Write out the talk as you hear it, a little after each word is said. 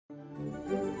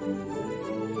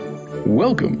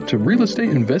Welcome to Real Estate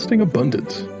Investing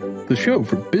Abundance, the show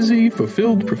for busy,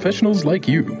 fulfilled professionals like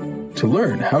you to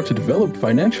learn how to develop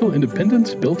financial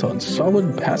independence built on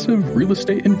solid, passive real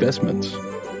estate investments.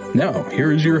 Now,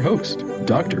 here is your host,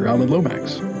 Dr. Alan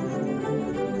Lomax.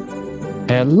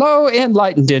 Hello,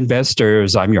 enlightened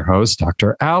investors. I'm your host,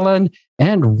 Dr. Alan,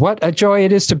 and what a joy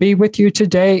it is to be with you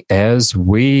today as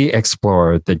we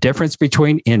explore the difference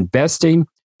between investing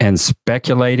and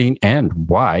speculating and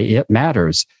why it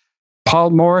matters.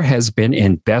 Paul Moore has been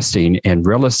investing in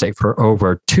real estate for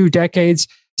over 2 decades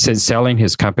since selling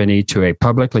his company to a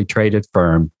publicly traded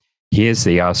firm. He is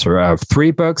the author of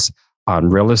 3 books on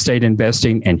real estate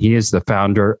investing, and he is the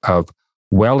founder of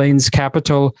Wellings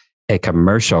Capital, a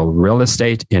commercial real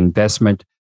estate investment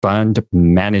fund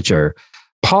manager.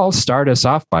 Paul, start us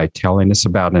off by telling us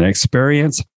about an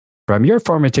experience from your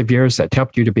formative years that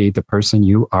helped you to be the person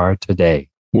you are today.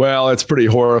 Well, it's pretty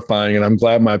horrifying, and I'm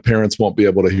glad my parents won't be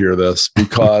able to hear this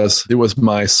because it was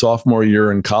my sophomore year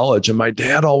in college, and my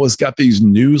dad always got these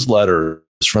newsletters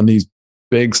from these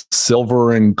big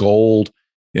silver and gold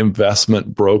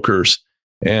investment brokers.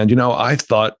 And, I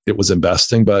thought it was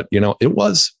investing, but, it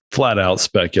was flat out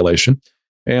speculation.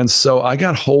 And so I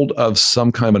got hold of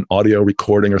some kind of an audio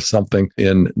recording or something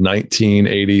in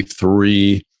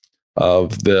 1983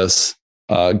 of this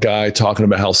guy talking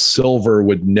about how silver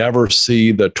would never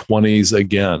see the 20s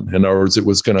again. In other words, it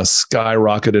was going to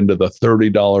skyrocket into the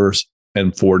 $30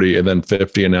 and 40 and then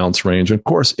 50 an ounce range. And of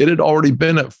course, it had already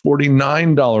been at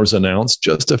 $49 an ounce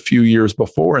just a few years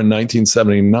before in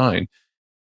 1979.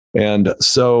 And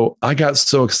so I got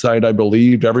so excited, I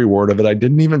believed every word of it. I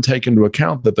didn't even take into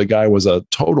account that the guy was a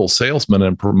total salesman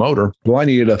and promoter. Well, I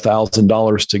needed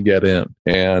 $1,000 to get in,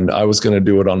 and I was going to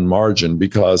do it on margin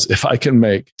because if I can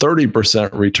make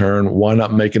 30% return, why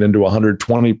not make it into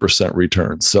 120%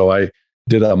 return? So I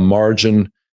did a margin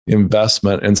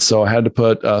investment. And so I had to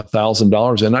put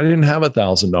 $1,000 in. I didn't have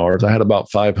 $1,000. I had about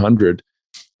 $500.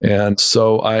 And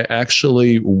so I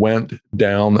actually went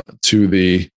down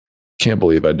to can't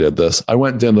believe I did this. I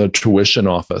went to the tuition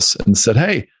office and said,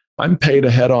 hey, I'm paid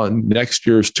ahead on next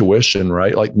year's tuition,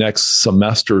 right? Like next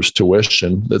semester's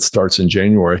tuition that starts in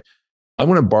January. I'm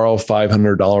going to borrow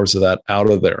 $500 of that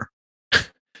out of there.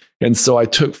 And so I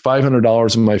took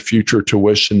 $500 of my future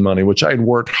tuition money, which I had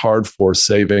worked hard for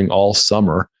saving all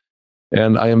summer.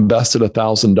 And I invested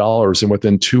 $1,000. And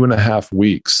within 2.5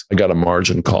 weeks, I got a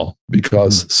margin call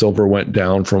because silver went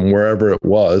down from wherever it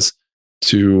was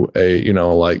to a,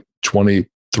 like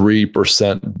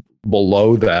 23%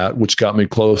 below that, which got me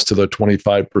close to the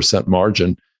 25%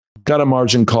 margin. Got a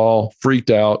margin call,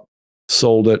 freaked out,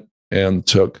 sold it, and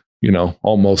took,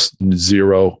 almost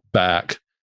zero back.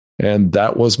 And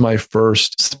that was my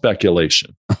first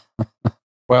speculation.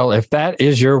 Well, if that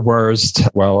is your worst,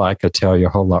 well, I could tell you a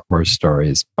whole lot worse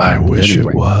stories. I wish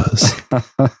it was.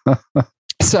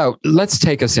 So let's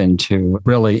take us into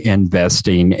really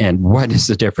investing and what is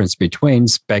the difference between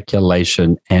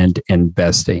speculation and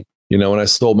investing. When I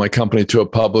sold my company to a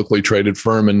publicly traded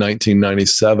firm in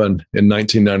 1997, in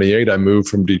 1998, I moved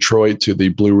from Detroit to the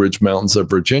Blue Ridge Mountains of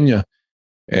Virginia.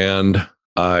 And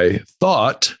I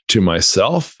thought to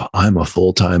myself, I'm a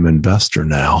full-time investor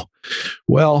now.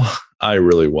 Well, I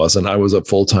really wasn't. I was a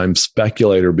full-time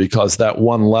speculator because that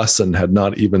one lesson had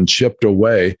not even chipped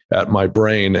away at my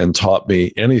brain and taught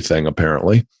me anything,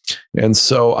 apparently. And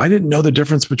so I didn't know the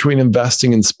difference between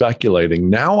investing and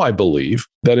speculating. Now I believe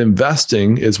that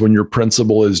investing is when your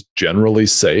principal is generally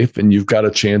safe and you've got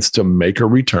a chance to make a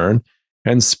return.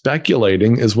 And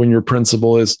speculating is when your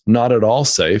principal is not at all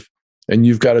safe and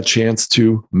you've got a chance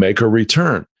to make a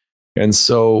return. And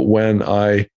so when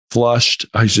I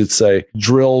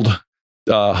drilled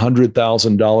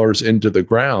 $100,000 into the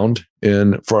ground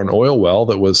for an oil well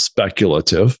that was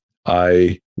speculative,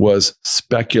 I was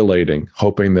speculating,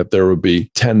 hoping that there would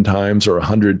be 10 times or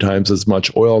 100 times as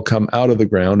much oil come out of the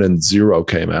ground and zero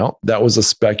came out. That was a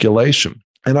speculation.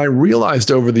 And I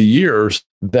realized over the years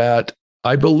that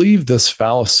I believe this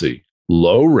fallacy.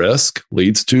 Low risk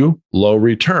leads to low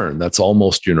return. That's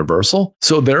almost universal.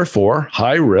 So therefore,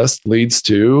 high risk leads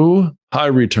to high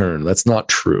return. That's not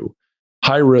true.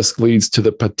 High risk leads to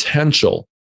the potential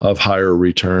of higher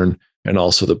return and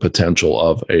also the potential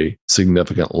of a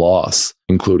significant loss,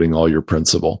 including all your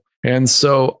principal. And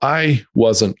so I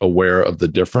wasn't aware of the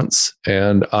difference.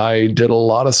 And I did a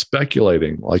lot of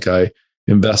speculating. Like I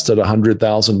invested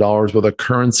 $100,000 with a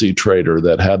currency trader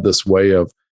that had this way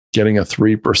of getting a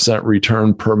 3%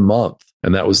 return per month.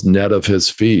 And that was net of his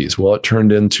fees. Well, it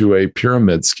turned into a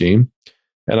pyramid scheme.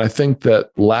 And I think that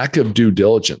lack of due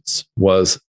diligence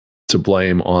was to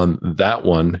blame on that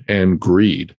one and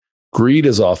greed. Greed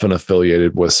is often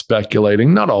affiliated with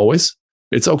speculating, not always.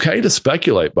 It's okay to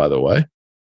speculate, by the way,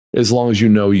 as long as you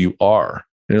know you are,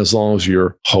 and as long as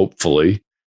you're hopefully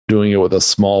doing it with a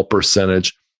small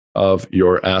percentage of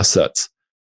your assets.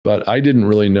 But I didn't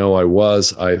really know I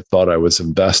was. I thought I was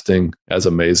investing, as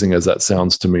amazing as that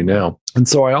sounds to me now. And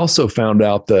so I also found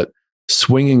out that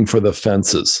swinging for the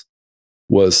fences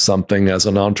was something as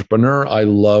an entrepreneur I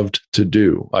loved to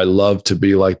do. I loved to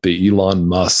be like the Elon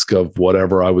Musk of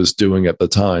whatever I was doing at the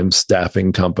time,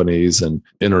 staffing companies and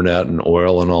internet and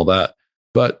oil and all that.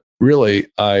 But really,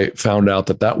 I found out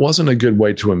that that wasn't a good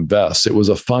way to invest. It was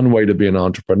a fun way to be an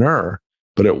entrepreneur,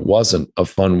 but it wasn't a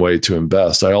fun way to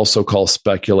invest. I also call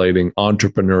speculating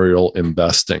entrepreneurial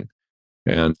investing.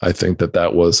 And I think that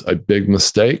that was a big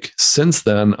mistake. Since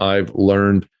then, I've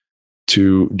learned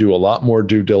to do a lot more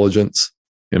due diligence.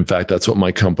 In fact, that's what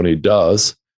my company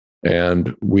does.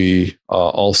 And we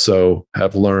also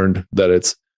have learned that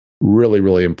it's really,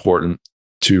 really important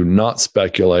to not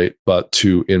speculate, but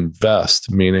to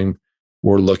invest, meaning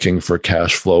we're looking for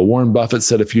cash flow. Warren Buffett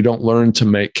said, if you don't learn to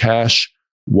make cash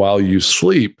while you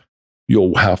sleep,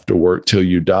 you'll have to work till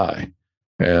you die.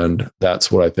 And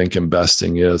that's what I think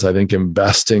investing is. I think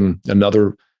investing,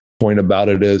 another point about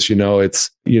it is,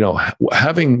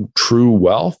 having true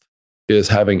wealth is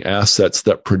having assets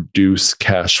that produce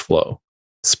cash flow.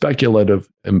 Speculative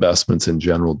investments in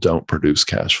general don't produce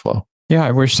cash flow. Yeah,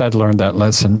 I wish I'd learned that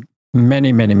lesson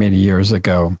many, many, many years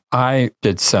ago. I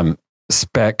did some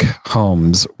spec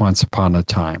homes once upon a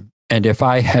time. And if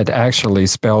I had actually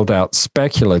spelled out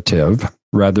speculative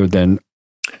rather than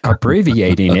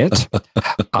abbreviating it,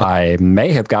 I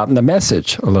may have gotten the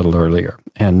message a little earlier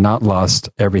and not lost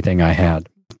everything I had.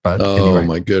 But anyway,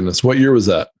 my goodness. What year was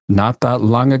that? Not that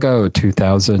long ago,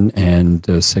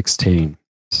 2016.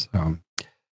 So,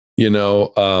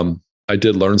 I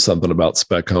did learn something about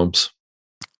spec homes.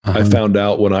 I found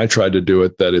out when I tried to do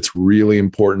it that it's really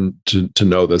important to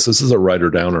know this. This is a writer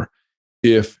downer.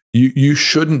 If you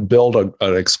shouldn't build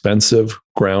an expensive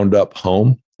ground up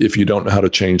home if you don't know how to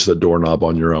change the doorknob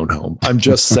on your own home. I'm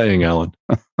just saying, Alan.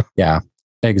 Yeah,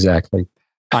 exactly.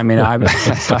 I mean,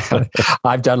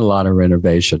 I've done a lot of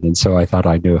renovation, and so I thought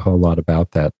I knew a whole lot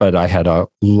about that, but I had a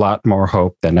lot more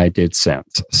hope than I did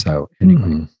since. So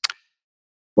anyway,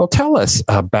 Well, tell us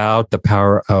about the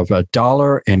power of a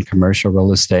dollar in commercial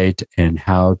real estate and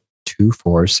how to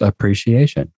force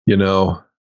appreciation.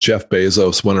 Jeff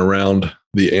Bezos went around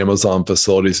the Amazon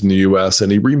facilities in the US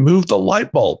and he removed the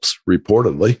light bulbs,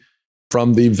 reportedly,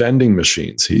 from the vending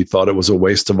machines. He thought it was a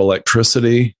waste of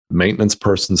electricity, maintenance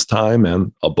person's time,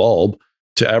 and a bulb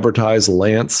to advertise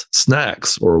Lance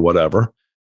snacks or whatever,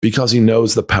 because he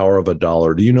knows the power of a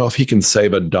dollar. Do you know if he can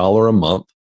save $1 a month?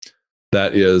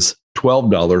 That is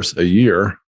 $12 a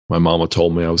year. My mama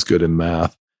told me I was good in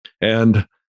math. And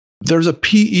there's a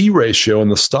PE ratio in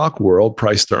the stock world,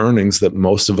 price to earnings, that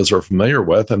most of us are familiar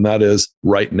with. And that is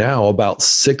right now about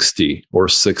 60 or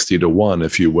 60 to 1,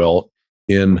 if you will,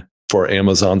 for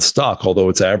Amazon stock, although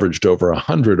it's averaged over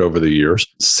 100 over the years.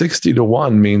 60 to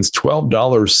 1 means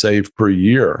 $12 saved per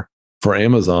year. For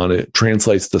Amazon, it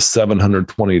translates to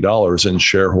 $720 in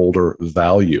shareholder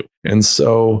value. And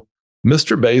so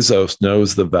Mr. Bezos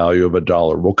knows the value of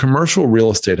 $1. Well, commercial real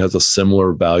estate has a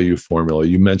similar value formula.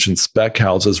 You mentioned spec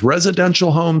houses.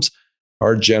 Residential homes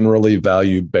are generally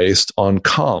valued based on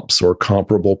comps or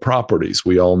comparable properties.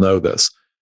 We all know this.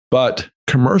 But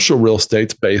commercial real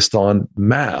estate's based on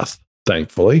math,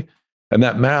 thankfully. And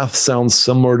that math sounds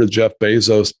similar to Jeff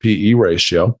Bezos' PE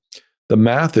ratio. The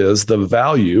math is the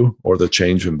value, or the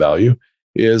change in value,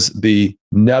 is the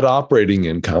net operating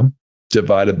income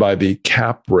divided by the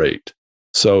cap rate.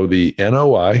 So the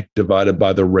NOI divided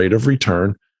by the rate of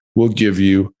return will give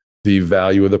you the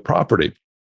value of the property.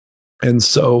 And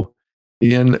so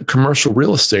in commercial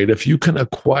real estate, if you can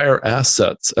acquire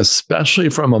assets, especially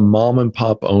from a mom and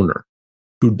pop owner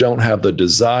who don't have the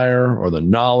desire or the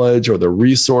knowledge or the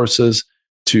resources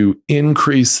to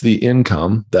increase the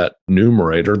income, that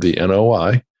numerator, the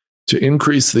NOI, to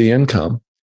increase the income,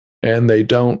 and they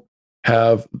don't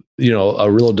have,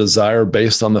 a real desire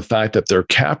based on the fact that their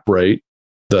cap rate,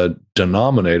 the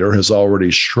denominator, has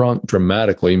already shrunk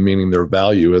dramatically, meaning their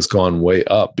value has gone way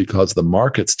up because the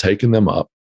market's taken them up,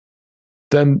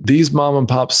 then these mom and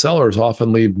pop sellers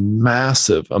often leave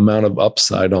massive amount of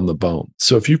upside on the bone.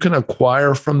 So if you can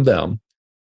acquire from them,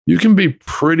 you can be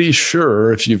pretty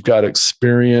sure, if you've got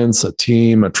experience, a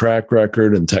team, a track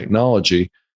record, and technology,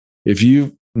 if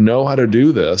you know how to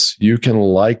do this, you can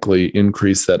likely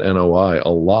increase that NOI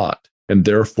a lot and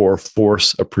therefore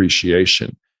force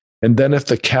appreciation. And then if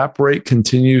the cap rate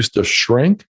continues to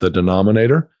shrink, the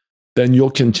denominator, then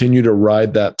you'll continue to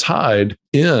ride that tide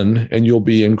in and you'll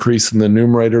be increasing the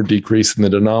numerator, decreasing the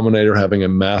denominator, having a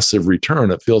massive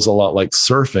return. It feels a lot like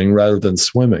surfing rather than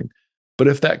swimming. But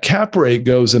if that cap rate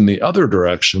goes in the other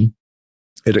direction,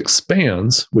 it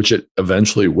expands, which it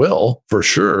eventually will for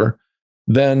sure,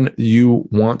 then you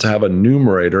want to have a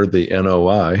numerator, the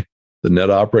NOI, the net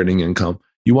operating income.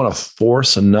 You want to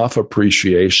force enough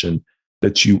appreciation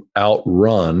that you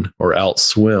outrun or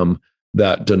outswim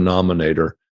that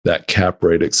denominator, that cap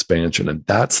rate expansion. And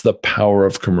that's the power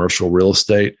of commercial real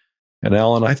estate. And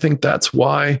Alan, I think that's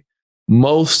why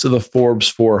most of the Forbes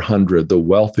 400, the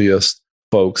wealthiest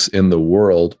folks in the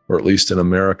world, or at least in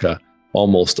America,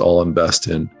 almost all invest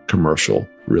in commercial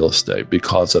real estate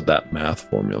because of that math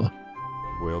formula.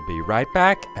 We'll be right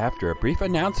back after a brief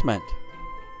announcement.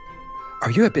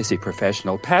 Are you a busy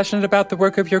professional, passionate about the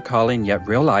work of your calling, yet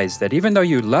realize that even though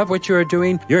you love what you are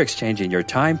doing, you're exchanging your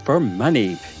time for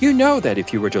money? You know that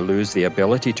if you were to lose the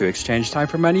ability to exchange time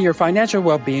for money, your financial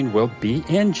well-being will be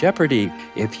in jeopardy.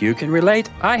 If you can relate,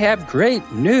 I have great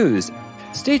news.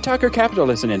 Steed Tucker Capital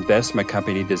is an investment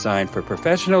company designed for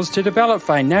professionals to develop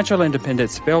financial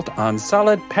independence built on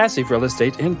solid passive real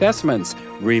estate investments.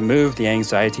 Remove the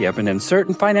anxiety of an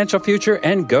uncertain financial future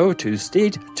and go to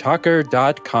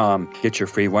steedtucker.com. Get your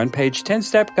free one-page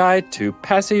 10-step guide to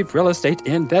passive real estate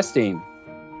investing.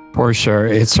 For sure.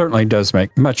 It certainly does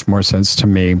make much more sense to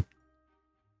me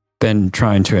than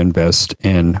trying to invest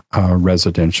in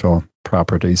residential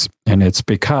properties. And it's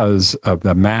because of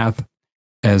the math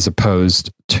as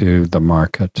opposed to the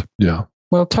market. Yeah.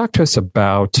 Well, talk to us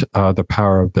about the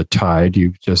power of the tide.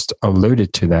 You've just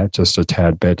alluded to that just a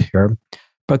tad bit here,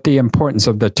 but the importance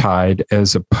of the tide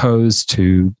as opposed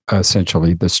to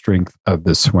essentially the strength of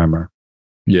the swimmer.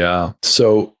 Yeah.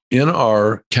 So in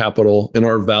our capital, in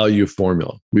our value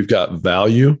formula, we've got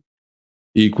value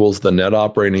equals the net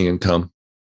operating income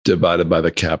divided by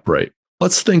the cap rate.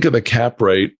 Let's think of the cap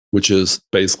rate, which is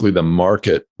basically the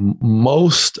market.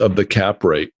 Most of the cap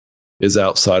rate is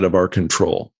outside of our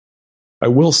control. I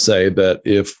will say that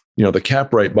if, the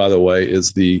cap rate, by the way,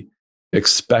 is the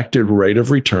expected rate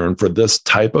of return for this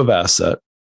type of asset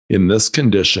in this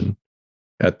condition,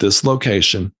 at this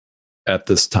location, at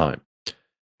this time.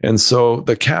 And so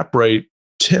the cap rate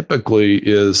typically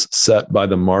is set by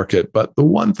the market. But the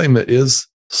one thing that is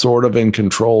sort of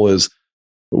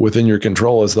within your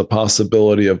control is the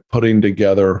possibility of putting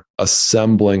together,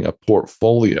 assembling a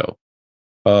portfolio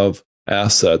of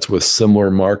assets with similar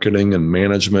marketing and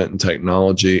management and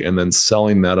technology, and then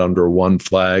selling that under one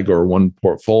flag or one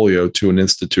portfolio to an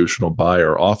institutional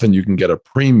buyer. Often you can get a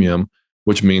premium,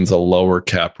 which means a lower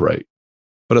cap rate.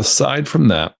 But aside from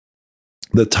that,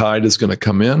 the tide is going to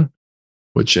come in,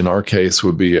 which in our case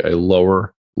would be a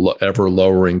lower, ever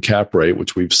lowering cap rate,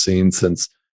 which we've seen since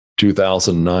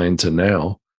 2009 to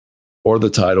now. Or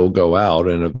the tide will go out,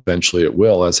 and eventually it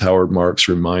will. As Howard Marks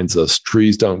reminds us,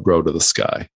 trees don't grow to the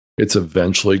sky. It's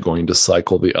eventually going to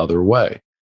cycle the other way.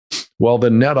 Well, the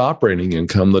net operating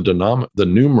income, the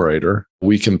numerator,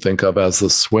 we can think of as the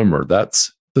swimmer.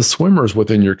 That's the swimmer's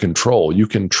within your control. You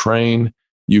can train,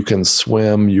 you can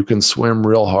swim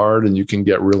real hard, and you can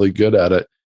get really good at it.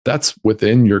 That's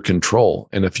within your control.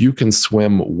 And if you can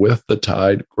swim with the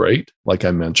tide, great, like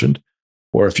I mentioned.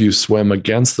 Or if you swim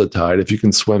against the tide, if you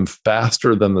can swim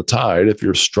faster than the tide, if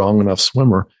you're a strong enough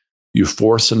swimmer, you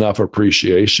force enough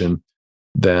appreciation,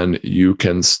 then you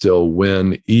can still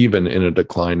win even in a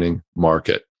declining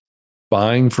market.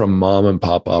 Buying from mom and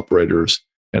pop operators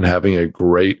and having a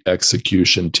great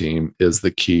execution team is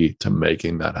the key to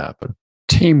making that happen.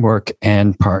 Teamwork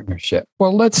and partnership.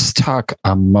 Well, let's talk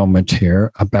a moment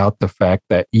here about the fact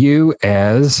that you,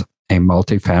 as a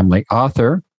multifamily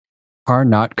author, are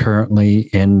not currently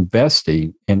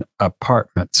investing in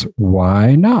apartments.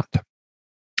 Why not?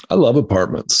 I love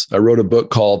apartments. I wrote a book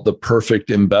called The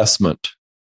Perfect Investment.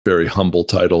 Very humble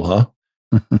title, huh?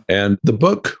 And the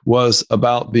book was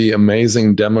about the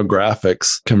amazing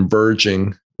demographics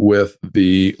converging with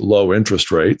the low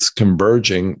interest rates,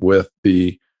 converging with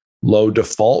the low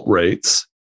default rates,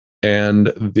 and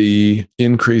the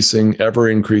ever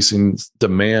increasing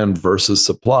demand versus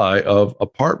supply of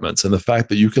apartments. And the fact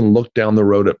that you can look down the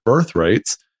road at birth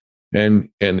rates and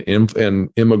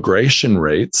immigration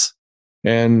rates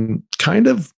and kind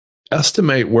of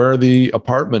estimate where the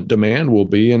apartment demand will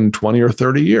be in 20 or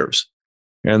 30 years.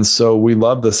 And so we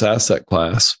love this asset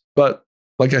class. But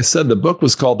like I said, the book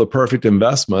was called The Perfect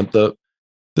Investment.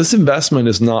 This investment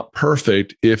is not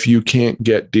perfect if you can't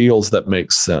get deals that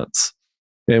make sense.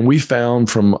 And we found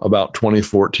from about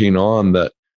 2014 on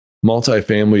that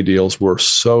multifamily deals were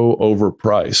so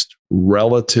overpriced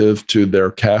relative to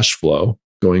their cash flow,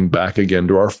 going back again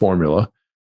to our formula,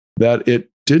 that it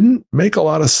didn't make a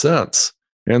lot of sense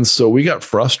And so we got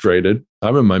frustrated.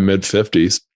 I'm in my mid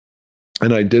 50s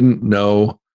and I didn't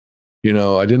know,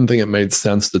 I didn't think it made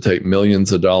sense to take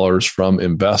millions of dollars from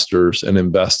investors and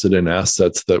invest it in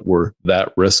assets that were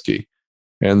that risky.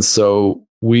 And so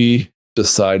we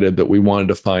decided that we wanted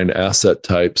to find asset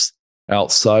types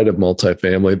outside of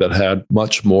multifamily that had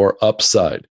much more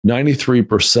upside.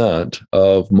 93%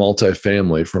 of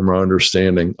multifamily, from our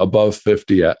understanding, above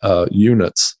 50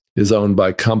 units, is owned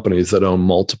by companies that own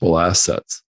multiple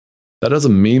assets. That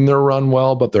doesn't mean they're run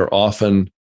well, but they're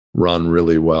often run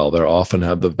really well. They often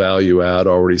have the value add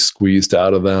already squeezed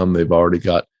out of them. They've already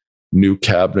got new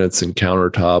cabinets and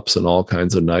countertops and all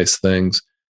kinds of nice things.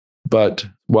 But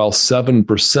while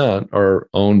 7% are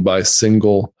owned by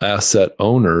single asset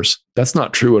owners, that's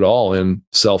not true at all in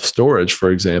self-storage, for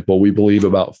example. We believe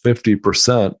about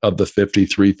 50% of the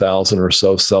 53,000 or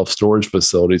so self-storage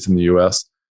facilities in the US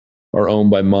are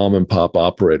owned by mom and pop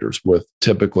operators with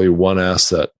typically one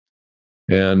asset.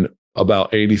 And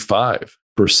about 85%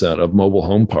 of mobile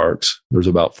home parks, there's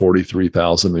about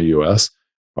 43,000 in the US,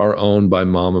 are owned by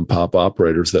mom and pop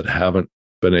operators that haven't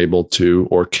been able to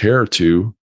or cared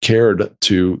to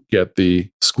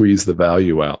squeeze the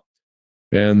value out.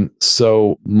 And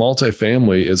so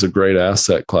multifamily is a great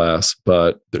asset class,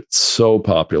 but it's so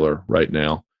popular right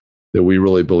now that we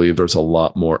really believe there's a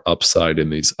lot more upside in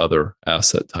these other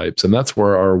asset types. And that's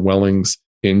where our Wellings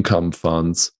income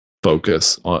funds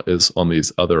focus is on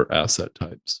these other asset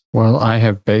types. Well, I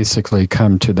have basically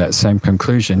come to that same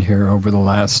conclusion here over the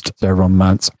last several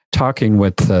months, talking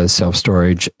with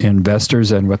self-storage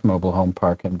investors and with mobile home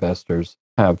park investors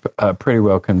have pretty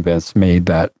well convinced me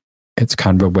that it's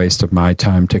kind of a waste of my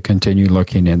time to continue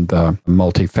looking in the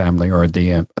multifamily or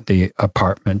the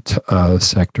apartment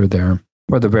sector there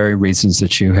for the very reasons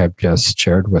that you have just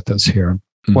shared with us here.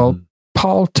 Mm-hmm. Well,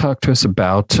 Paul, talk to us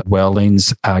about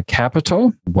Wellings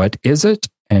Capital. What is it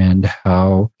and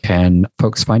how can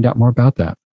folks find out more about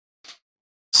that?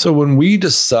 So when we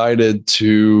decided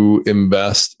to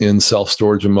invest in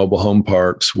self-storage and mobile home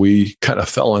parks, we kind of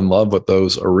fell in love with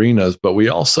those arenas, but we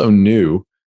also knew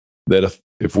that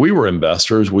if we were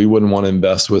investors, we wouldn't want to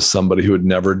invest with somebody who had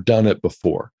never done it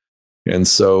before. And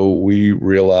so we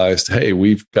realized, hey,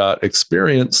 we've got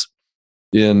experience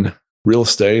in real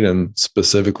estate and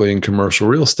specifically in commercial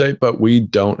real estate, but we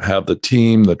don't have the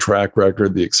team, the track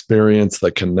record, the experience,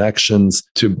 the connections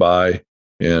to buy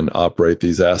and operate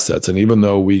these assets. And even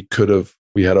though we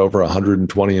had over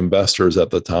 120 investors at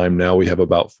the time, now we have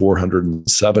about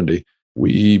 470.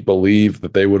 We believe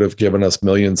that they would have given us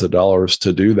millions of dollars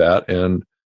to do that. And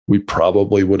we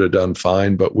probably would have done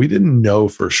fine, but we didn't know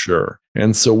for sure.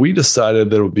 And so we decided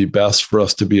that it would be best for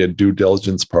us to be a due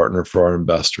diligence partner for our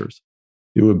investors.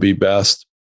 It would be best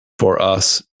for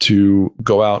us to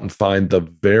go out and find the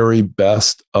very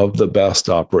best of the best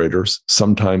operators,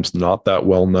 sometimes not that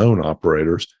well-known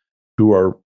operators, who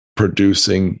are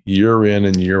producing year in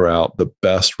and year out the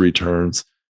best returns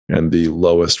and the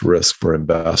lowest risk for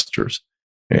investors.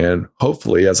 And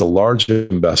hopefully, as a large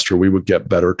investor, we would get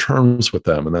better terms with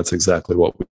them. And that's exactly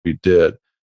what we did.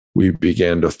 We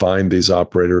began to find these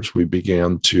operators. We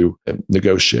began to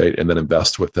negotiate and then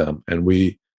invest with them. And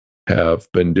we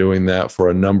have been doing that for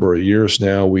a number of years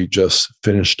now. We just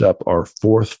finished up our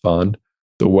fourth fund,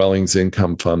 the Wellings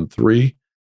Income Fund 3,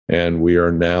 and we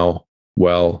are now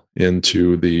well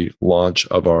into the launch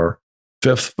of our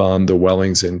fifth fund, the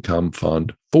Wellings Income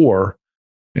Fund 4.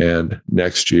 And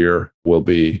next year will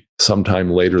be sometime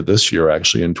later this year,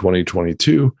 actually in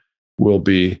 2022, we'll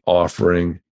be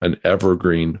offering an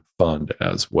evergreen fund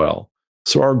as well.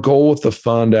 So our goal with the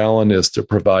fund, Alan, is to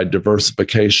provide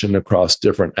diversification across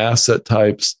different asset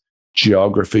types,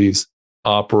 geographies,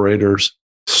 operators,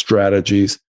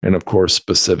 strategies, and of course,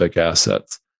 specific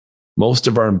assets. Most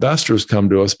of our investors come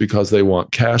to us because they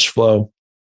want cash flow,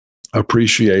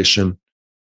 appreciation,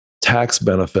 tax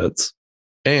benefits,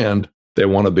 and they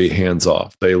want to be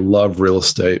hands-off. They love real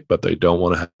estate, but they don't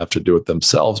want to have to do it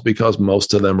themselves because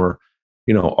most of them are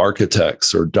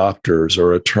architects or doctors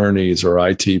or attorneys or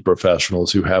IT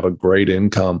professionals who have a great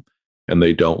income and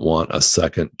they don't want a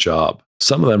second job.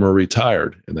 Some of them are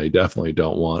retired and they definitely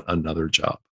don't want another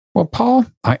job. Well, Paul,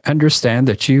 I understand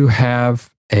that you have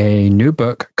a new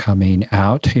book coming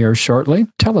out here shortly.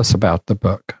 Tell us about the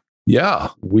book.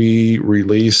 Yeah,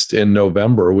 in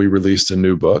November, we released a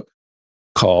new book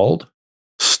called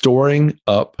Storing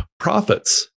Up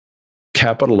Profits.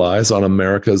 Capitalize on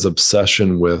America's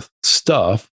obsession with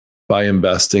stuff by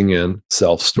investing in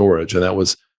self-storage. And that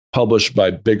was published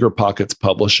by BiggerPockets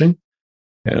Publishing.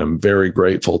 And I'm very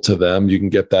grateful to them. You can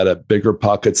get that at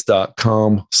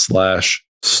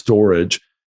biggerpockets.com/storage.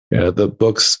 The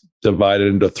book's divided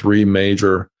into three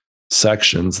major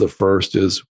sections. The first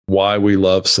is why we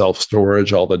love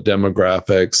self-storage, all the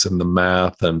demographics and the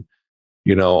math and,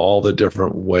 all the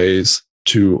different ways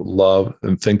to love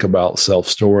and think about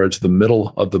self-storage. The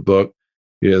middle of the book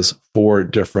is 4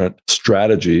 different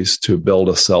strategies to build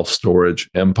a self-storage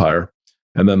empire.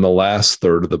 And then the last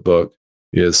third of the book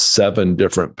is 7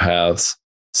 different paths,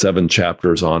 7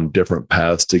 chapters on different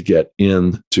paths to get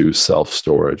into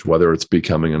self-storage, whether it's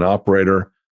becoming an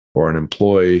operator or an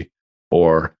employee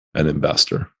or an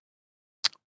investor.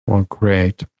 Well,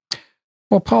 great.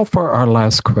 Well, Paul, for our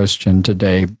last question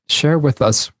today, share with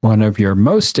us one of your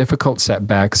most difficult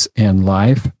setbacks in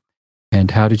life, and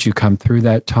how did you come through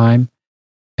that time,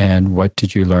 and what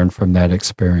did you learn from that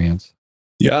experience?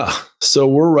 Yeah. So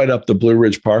we're right up the Blue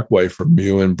Ridge Parkway from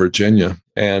you in Virginia.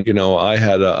 And, I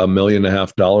had $1.5 million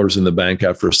in the bank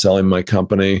after selling my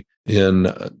company in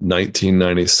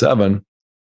 1997.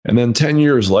 And then 10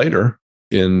 years later,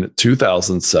 in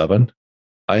 2007,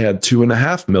 I had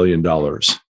 $2.5 million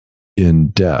in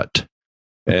debt.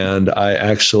 And I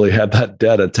actually had that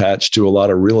debt attached to a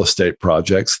lot of real estate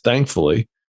projects, thankfully,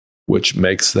 which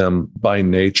makes them by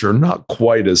nature not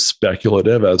quite as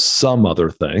speculative as some other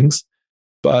things.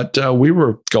 But we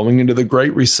were going into the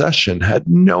Great Recession, had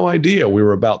no idea we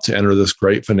were about to enter this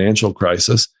great financial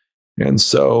crisis. And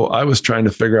so I was trying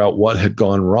to figure out what had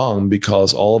gone wrong,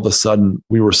 because all of a sudden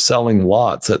we were selling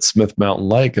lots at Smith Mountain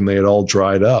Lake and they had all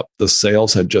dried up. The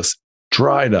sales had just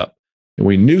dried up. And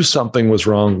we knew something was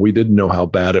wrong. We didn't know how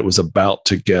bad it was about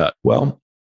to get. Well,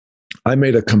 I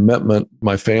made a commitment.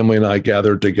 My family and I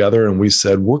gathered together and we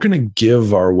said, we're going to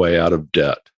give our way out of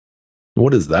debt.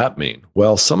 What does that mean?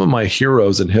 Well, some of my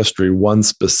heroes in history, one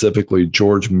specifically,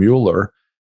 George Mueller,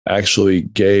 actually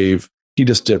he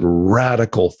just did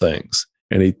radical things.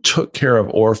 And he took care of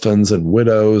orphans and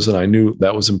widows. And I knew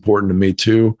that was important to me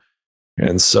too.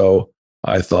 And so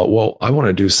I thought, well, I want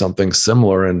to do something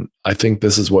similar. And I think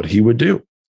this is what he would do.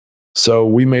 So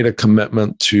we made a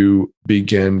commitment to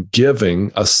begin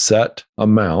giving a set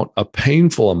amount, a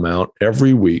painful amount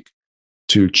every week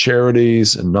to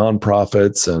charities and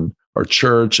nonprofits and our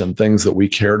church and things that we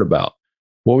cared about.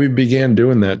 Well, we began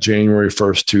doing that January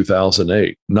 1st,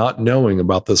 2008, not knowing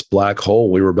about this black hole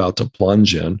we were about to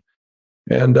plunge in.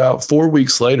 And 4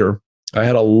 weeks later, I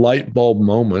had a light bulb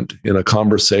moment in a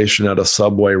conversation at a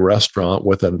Subway restaurant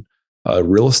with a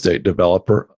real estate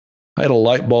developer. I had a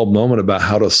light bulb moment about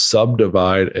how to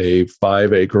subdivide a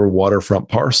 5-acre waterfront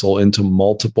parcel into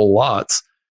multiple lots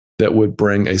that would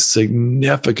bring a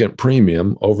significant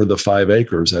premium over the 5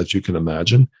 acres, as you can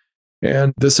imagine.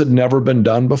 And this had never been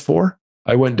done before.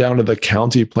 I went down to the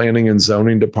county planning and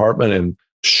zoning department and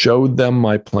showed them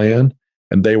my plan,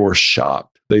 and they were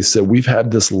shocked. They said, we've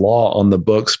had this law on the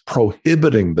books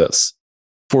prohibiting this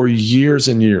for years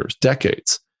and years,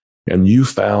 decades. And you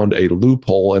found a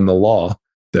loophole in the law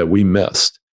that we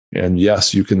missed. And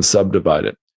yes, you can subdivide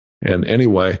it. And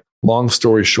anyway, long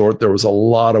story short, there was a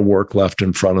lot of work left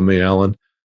in front of me, Alan,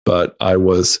 but I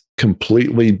was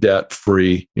completely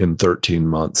debt-free in 13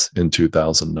 months in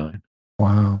 2009.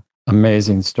 Wow.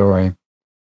 Amazing story.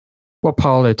 Well,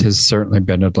 Paul, it has certainly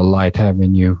been a delight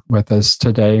having you with us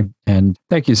today. And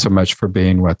thank you so much for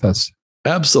being with us.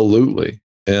 Absolutely.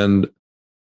 And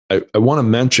I want to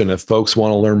mention, if folks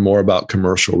want to learn more about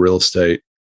commercial real estate,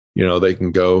 they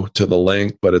can go to the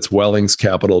link, but it's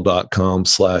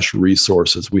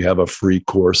wellingscapital.com/resources. We have a free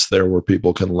course there where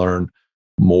people can learn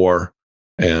more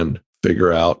and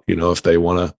figure out, if they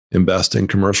want to invest in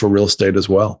commercial real estate as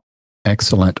well.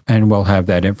 Excellent. And we'll have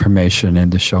that information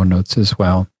in the show notes as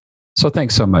well. So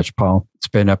thanks so much, Paul. It's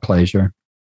been a pleasure.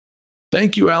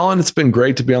 Thank you, Alan. It's been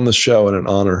great to be on the show and an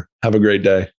honor. Have a great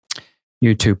day.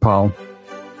 You too, Paul.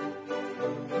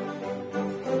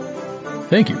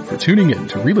 Thank you for tuning in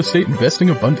to Real Estate Investing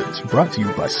Abundance, brought to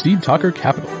you by Steve Talker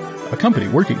Capital, a company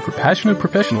working for passionate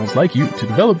professionals like you to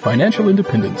develop financial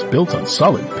independence built on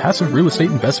solid, passive real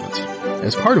estate investments.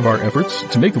 As part of our efforts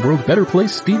to make the world a better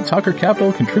place, Steve Talker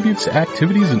Capital contributes to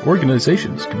activities and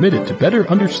organizations committed to better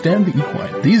understand the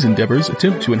equine. These endeavors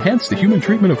attempt to enhance the human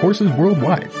treatment of horses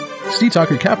worldwide. Steve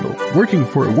Talker Capital, working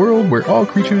for a world where all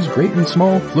creatures, great and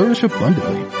small, flourish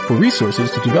abundantly. For resources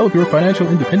to develop your financial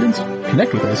independence,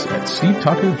 connect with us at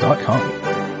stevetalker.com.